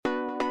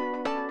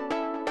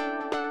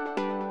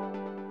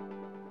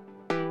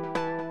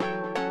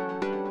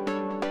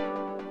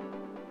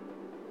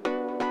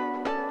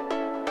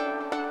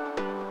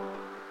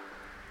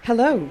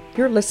Hello,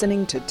 you're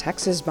listening to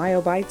Texas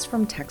BioBites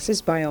from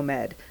Texas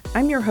Biomed.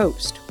 I'm your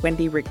host,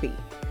 Wendy Rigby.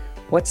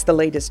 What's the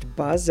latest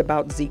buzz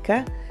about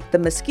Zika? The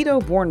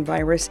mosquito-borne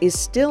virus is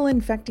still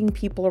infecting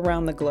people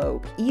around the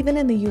globe, even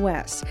in the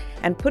U.S.,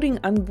 and putting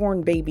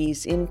unborn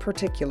babies in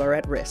particular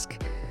at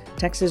risk.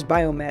 Texas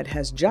Biomed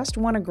has just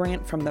won a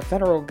grant from the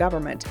federal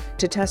government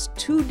to test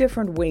 2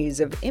 different ways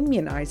of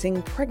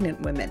immunizing pregnant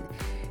women.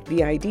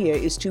 The idea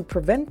is to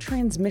prevent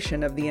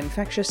transmission of the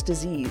infectious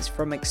disease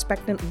from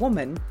expectant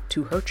woman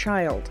to her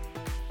child.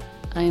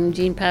 I'm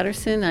Jean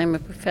Patterson. I'm a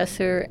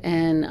professor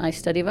and I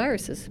study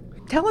viruses.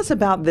 Tell us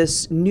about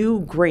this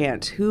new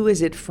grant. Who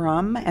is it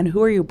from and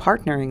who are you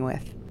partnering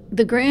with?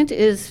 The grant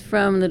is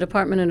from the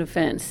Department of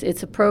Defense.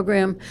 It's a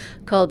program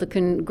called the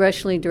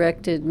Congressionally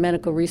Directed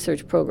Medical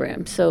Research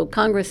Program. So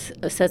Congress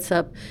sets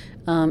up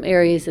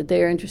areas that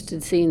they're interested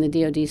in seeing the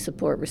DoD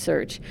support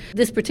research.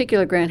 This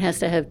particular grant has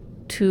to have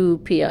 2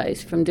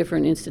 PIs from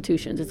different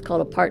institutions. It's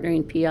called a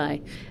partnering PI.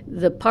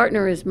 The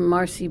partner is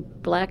Marcy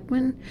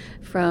Blackman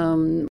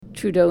from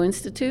Trudeau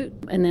Institute,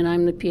 and then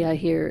I'm the PI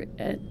here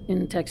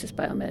in Texas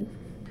Biomed.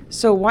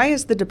 So why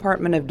is the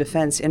Department of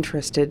Defense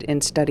interested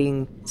in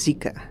studying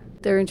Zika?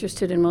 They're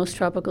interested in most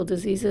tropical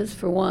diseases,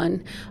 for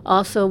one.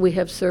 Also, we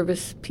have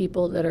service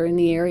people that are in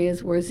the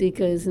areas where Zika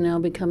is now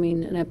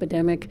becoming an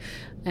epidemic.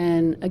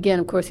 And again,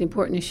 of course, the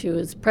important issue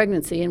is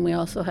pregnancy, and we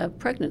also have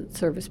pregnant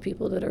service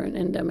people that are in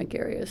endemic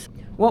areas.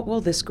 What will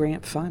this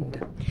grant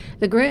fund?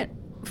 The grant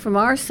from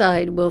our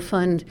side will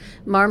fund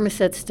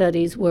marmoset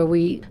studies where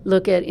we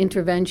look at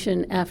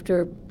intervention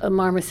after a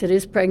marmoset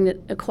is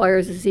pregnant,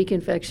 acquires a Zika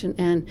infection,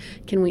 and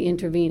can we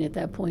intervene at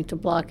that point to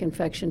block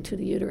infection to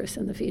the uterus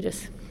and the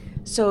fetus.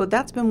 So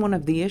that's been one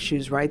of the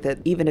issues, right? That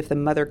even if the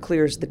mother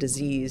clears the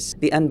disease,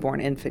 the unborn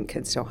infant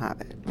can still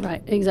have it.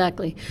 Right,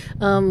 exactly.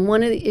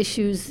 One of the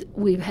issues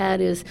we've had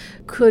is,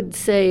 could,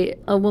 say,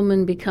 a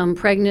woman become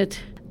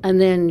pregnant and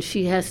then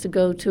she has to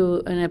go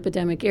to an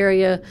epidemic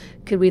area?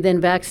 Could we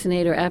then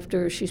vaccinate her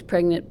after she's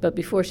pregnant but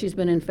before she's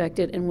been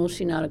infected, and will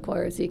she not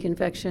acquire a Zika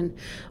infection?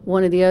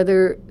 One of the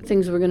other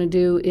things we're going to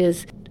do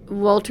is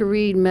Walter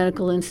Reed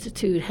Medical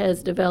Institute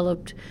has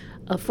developed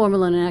a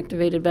formalin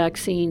activated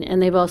vaccine,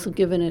 and they've also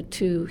given it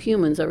to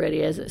humans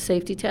already as a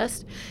safety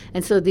test.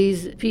 And so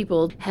these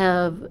people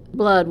have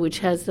blood which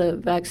has the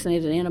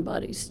vaccinated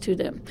antibodies to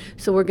them.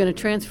 So we're going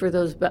to transfer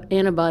those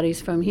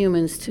antibodies from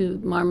humans to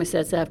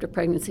marmosets after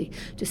pregnancy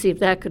to see if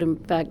that could in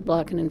fact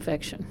block an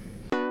infection.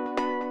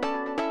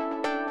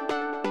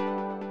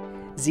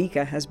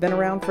 Zika has been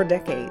around for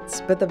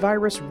decades, but the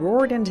virus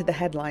roared into the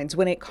headlines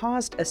when it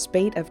caused a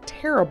spate of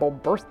terrible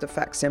birth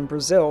defects in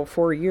Brazil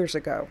 4 years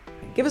ago.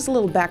 Give us a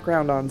little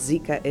background on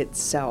Zika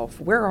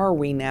itself. Where are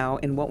we now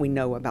in what we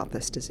know about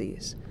this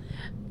disease?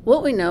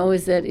 What we know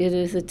is that it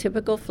is a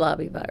typical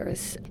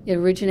flavivirus. It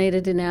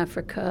originated in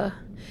Africa.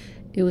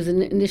 It was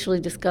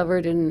initially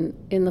discovered in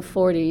the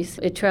 40s.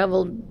 It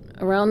traveled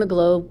around the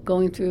globe,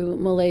 going through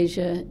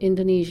Malaysia,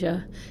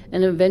 Indonesia,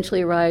 and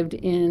eventually arrived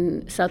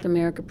in South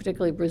America,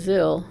 particularly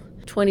Brazil,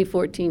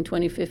 2014,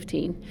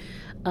 2015.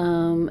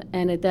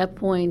 And at that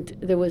point,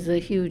 there was a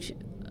huge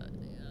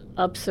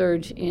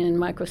upsurge in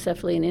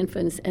microcephaly in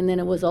infants, and then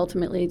it was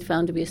ultimately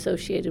found to be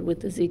associated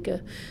with the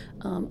Zika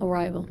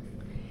arrival.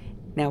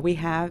 Now, we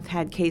have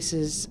had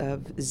cases of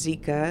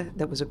Zika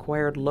that was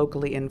acquired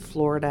locally in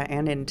Florida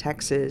and in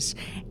Texas,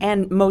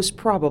 and most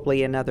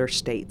probably in other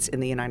states in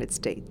the United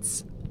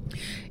States.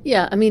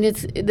 Yeah, I mean,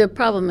 the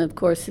problem, of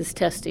course, is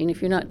testing.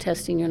 If you're not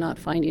testing, you're not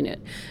finding it.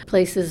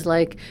 Places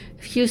like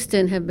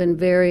Houston have been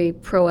very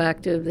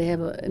proactive. They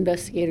have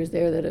investigators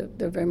there that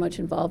they're very much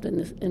involved in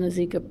a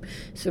Zika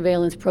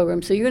surveillance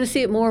program. So you're going to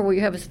see it more where you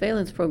have a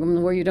surveillance program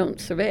than where you don't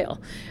surveil.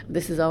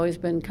 This has always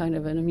been kind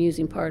of an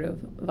amusing part of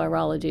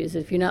virology, is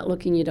if you're not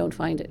looking, you don't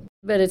find it.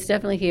 But it's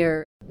definitely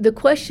here. The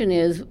question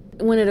is,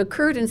 when it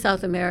occurred in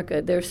South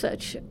America, there's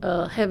such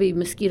a heavy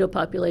mosquito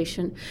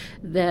population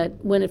that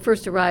when it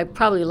first arrived,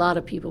 probably a lot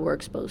of people were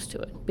exposed to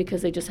it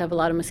because they just have a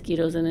lot of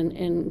mosquitoes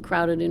in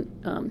crowded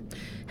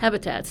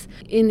habitats.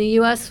 In the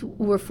U.S.,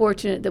 we're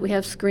fortunate that we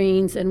have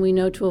screens and we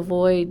know to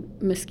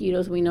avoid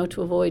mosquitoes. We know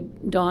to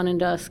avoid dawn and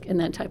dusk and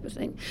that type of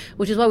thing,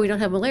 which is why we don't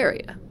have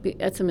malaria.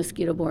 That's a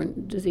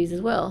mosquito-borne disease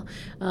as well.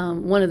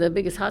 One of the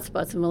biggest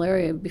hotspots of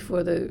malaria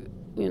before the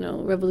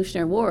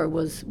Revolutionary War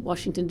was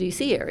Washington,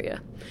 D.C.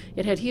 area.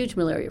 It had huge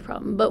malaria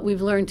problem, but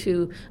we've learned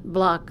to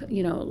block,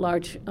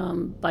 large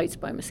bites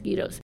by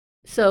mosquitoes.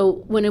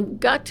 So when it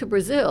got to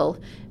Brazil,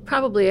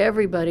 probably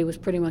everybody was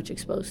pretty much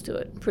exposed to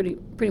it,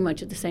 pretty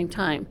much at the same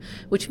time,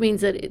 which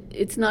means that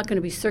it's not going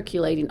to be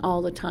circulating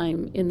all the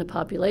time in the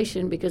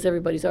population because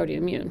everybody's already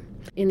immune.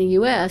 In the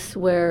U.S.,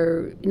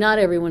 where not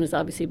everyone has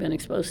obviously been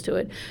exposed to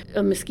it,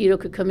 a mosquito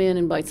could come in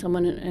and bite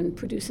someone and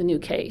produce a new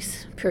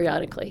case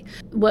periodically.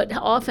 What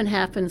often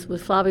happens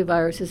with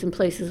flaviviruses in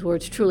places where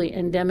it's truly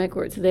endemic,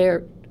 where it's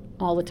there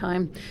all the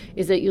time,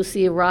 is that you'll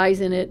see a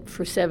rise in it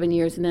for 7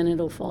 years and then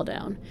it'll fall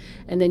down.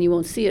 And then you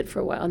won't see it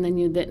for a while. And then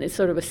it's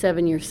sort of a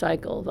 7-year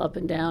cycle of up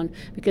and down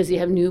because you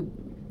have new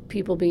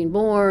people being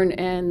born,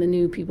 and the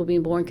new people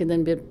being born can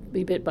then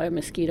be bit by a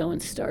mosquito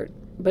and start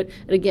But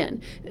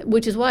again,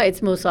 which is why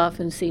it's most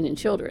often seen in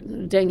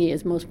children. Dengue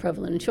is most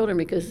prevalent in children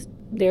because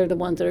they're the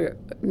ones that are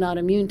not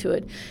immune to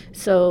it.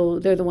 So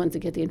they're the ones that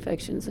get the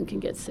infections and can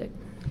get sick.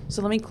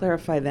 So let me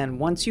clarify then.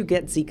 Once you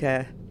get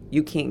Zika,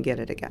 you can't get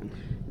it again.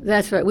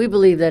 That's right. We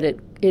believe that it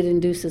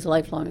induces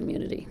lifelong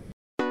immunity.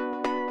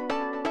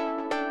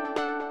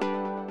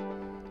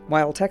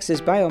 While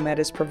Texas Biomed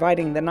is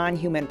providing the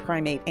non-human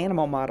primate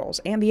animal models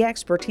and the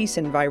expertise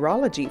in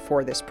virology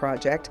for this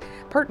project,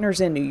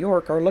 partners in New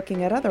York are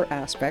looking at other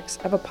aspects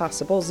of a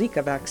possible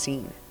Zika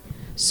vaccine.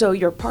 So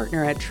your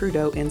partner at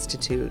Trudeau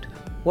Institute,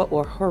 what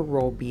will her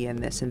role be in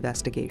this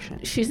investigation?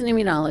 She's an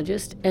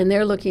immunologist, and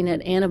they're looking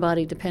at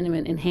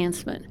antibody-dependent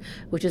enhancement,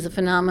 which is a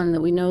phenomenon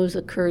that we know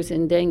occurs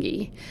in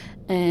dengue,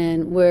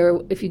 and where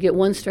if you get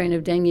one strain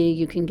of dengue,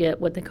 you can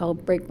get what they call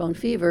breakbone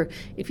fever.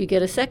 If you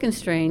get a second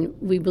strain,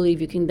 we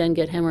believe you can then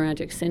get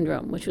hemorrhagic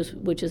syndrome, which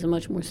is a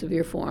much more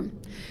severe form.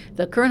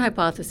 The current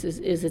hypothesis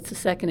is it's the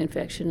second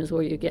infection is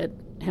where you get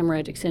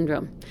hemorrhagic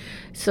syndrome.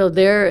 So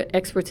they're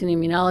experts in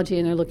immunology,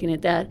 and they're looking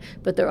at that,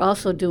 but they're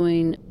also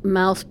doing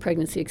mouse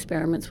pregnancy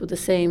experiments with the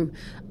same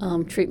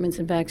treatments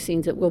and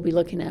vaccines that we'll be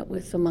looking at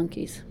with the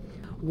monkeys.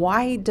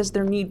 Why does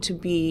there need to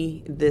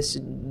be this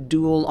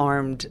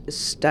dual-armed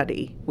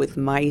study with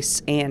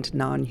mice and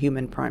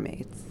non-human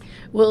primates?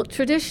 Well,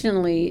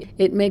 traditionally,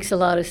 it makes a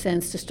lot of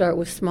sense to start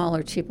with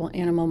smaller, cheaper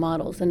animal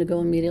models than to go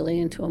immediately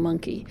into a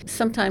monkey.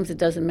 Sometimes it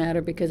doesn't matter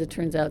because it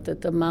turns out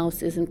that the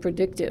mouse isn't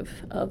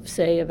predictive of,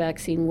 say, a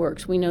vaccine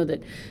works. We know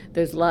that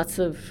there's lots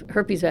of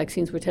herpes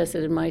vaccines were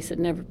tested in mice that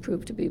never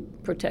proved to be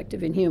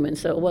protective in humans,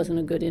 so it wasn't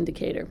a good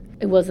indicator.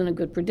 It wasn't a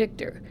good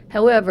predictor.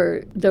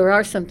 However, there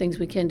are some things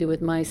we can do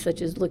with mice,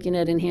 such as looking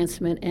at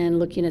enhancement and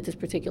looking at this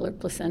particular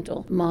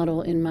placental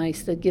model in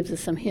mice that gives us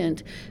some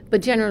hint.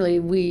 But generally,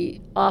 we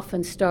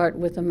often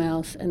start with a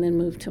mouse and then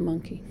move to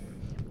monkey.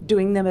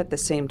 Doing them at the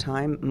same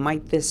time,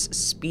 might this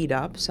speed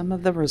up some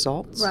of the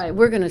results? Right,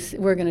 we're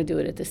gonna do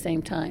it at the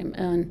same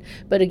time,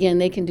 but again,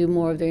 they can do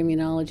more of their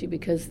immunology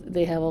because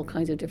they have all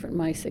kinds of different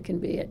mice that can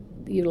be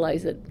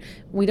utilized. That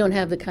we don't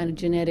have the kind of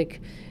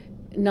genetic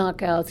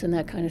knockouts and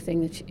that kind of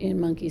thing that in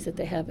monkeys that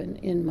they have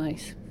in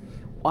mice.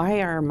 Why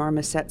are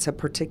marmosets a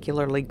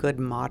particularly good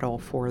model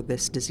for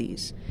this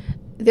disease?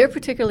 They're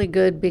particularly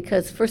good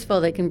because, first of all,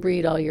 they can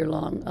breed all year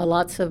long.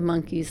 Lots of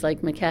monkeys,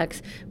 like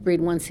macaques, breed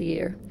once a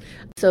year.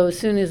 So as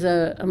soon as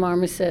a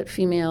marmoset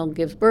female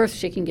gives birth,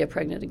 she can get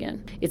pregnant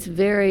again. It's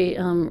very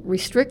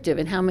restrictive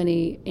in how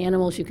many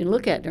animals you can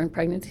look at during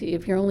pregnancy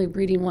if you're only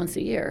breeding once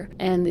a year.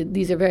 And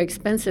these are very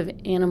expensive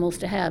animals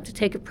to have. To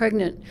take a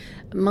pregnant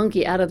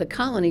monkey out of the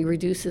colony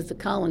reduces the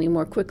colony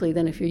more quickly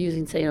than if you're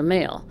using, say, a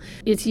male.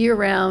 It's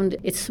year-round.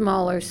 It's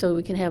smaller, so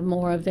we can have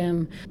more of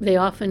them. They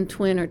often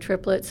twin or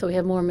triplet, so we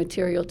have more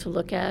material to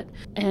look at.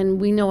 And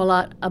we know a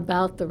lot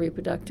about the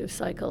reproductive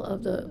cycle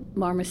of the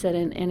marmoset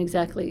and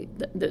exactly,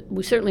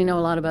 we certainly know a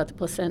lot about the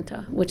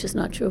placenta, which is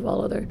not true of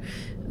all other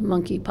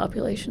monkey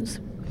populations.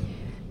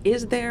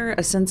 Is there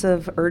a sense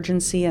of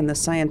urgency in the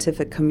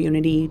scientific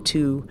community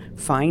to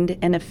find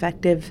an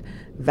effective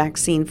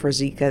vaccine for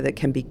Zika that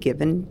can be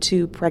given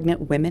to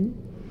pregnant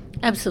women?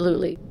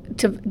 Absolutely.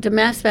 To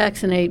mass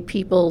vaccinate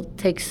people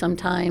takes some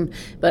time,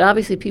 but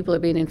obviously people are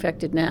being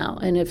infected now.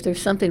 And if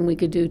there's something we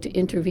could do to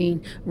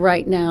intervene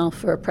right now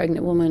for a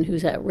pregnant woman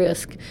who's at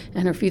risk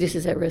and her fetus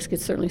is at risk,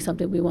 it's certainly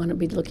something we want to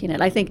be looking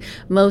at. I think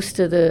most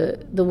of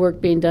the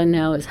work being done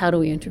now is how do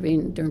we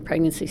intervene during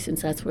pregnancy,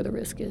 since that's where the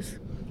risk is.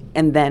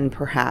 And then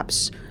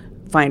perhaps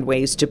find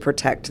ways to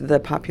protect the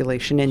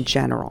population in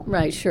general.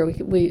 Right, sure.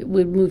 We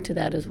move to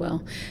that as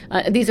well.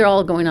 These are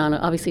all going on.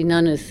 Obviously,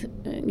 none is,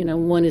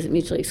 one isn't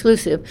mutually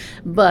exclusive,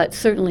 but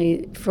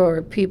certainly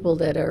for people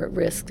that are at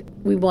risk,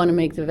 we want to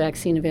make the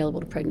vaccine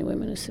available to pregnant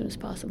women as soon as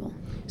possible.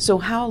 So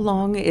how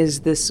long is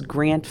this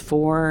grant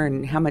for,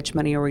 and how much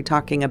money are we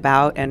talking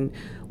about, and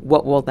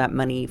what will that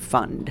money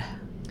fund?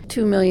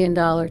 $2 million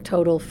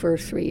total for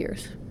 3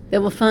 years. It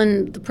will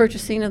fund the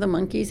purchasing of the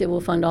monkeys. It will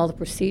fund all the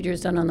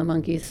procedures done on the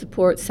monkeys,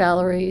 support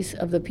salaries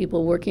of the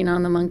people working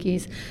on the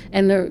monkeys,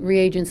 and the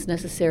reagents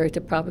necessary to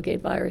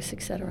propagate virus,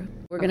 etc.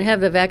 We're going to have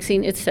the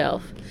vaccine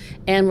itself,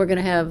 and we're going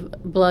to have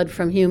blood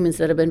from humans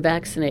that have been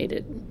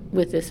vaccinated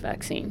with this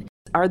vaccine.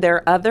 Are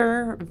there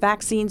other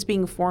vaccines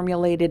being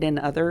formulated in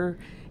other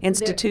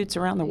institutes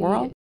around the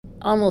world?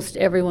 Almost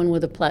everyone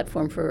with a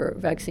platform for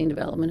vaccine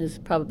development is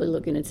probably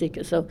looking at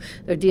Zika. So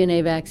there are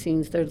DNA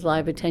vaccines, there's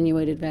live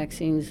attenuated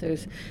vaccines,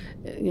 there's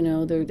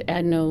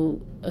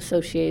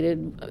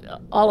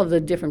adeno-associated. All of the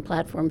different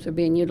platforms are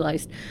being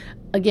utilized.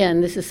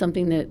 Again, this is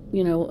something that,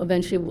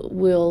 eventually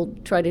we'll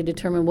try to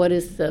determine what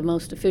is the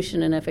most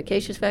efficient and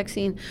efficacious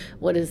vaccine,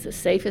 what is the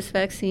safest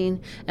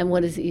vaccine, and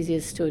what is the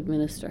easiest to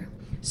administer.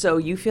 So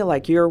you feel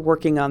like you're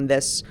working on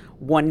this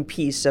one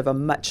piece of a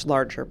much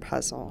larger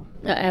puzzle?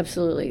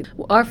 Absolutely.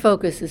 Our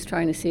focus is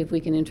trying to see if we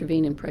can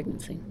intervene in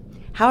pregnancy.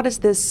 How does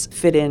this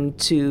fit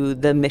into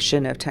the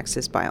mission of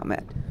Texas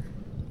Biomed?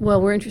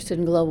 Well, we're interested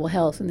in global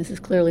health, and this is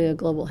clearly a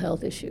global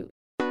health issue.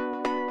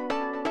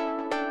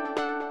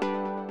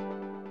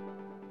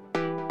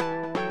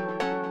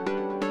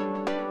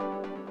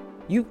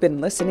 You've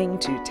been listening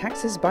to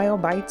Texas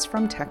BioBites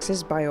from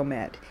Texas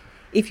Biomed.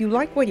 If you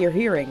like what you're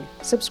hearing,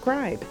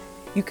 subscribe.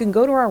 You can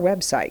go to our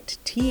website,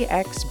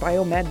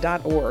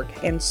 txbiomed.org,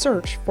 and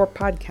search for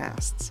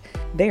podcasts.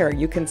 There,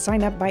 you can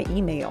sign up by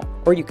email,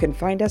 or you can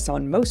find us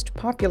on most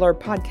popular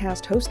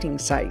podcast hosting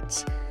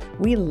sites.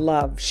 We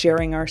love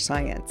sharing our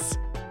science.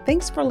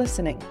 Thanks for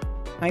listening.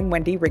 I'm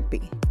Wendy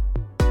Rigby.